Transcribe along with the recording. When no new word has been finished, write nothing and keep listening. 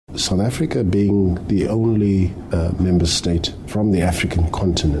South Africa, being the only member state from the African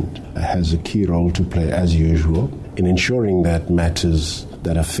continent, has a key role to play, as usual, in ensuring that matters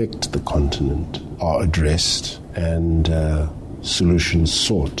that affect the continent are addressed and solutions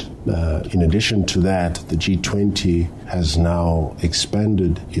sought. In addition to that, the G20 has now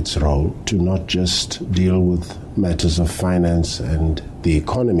expanded its role to not just deal with matters of finance and the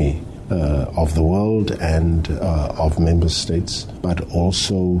economy of the world and of member states, but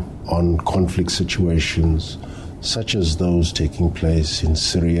also on conflict situations such as those taking place in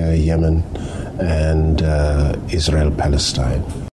Syria, Yemen, and Israel-Palestine.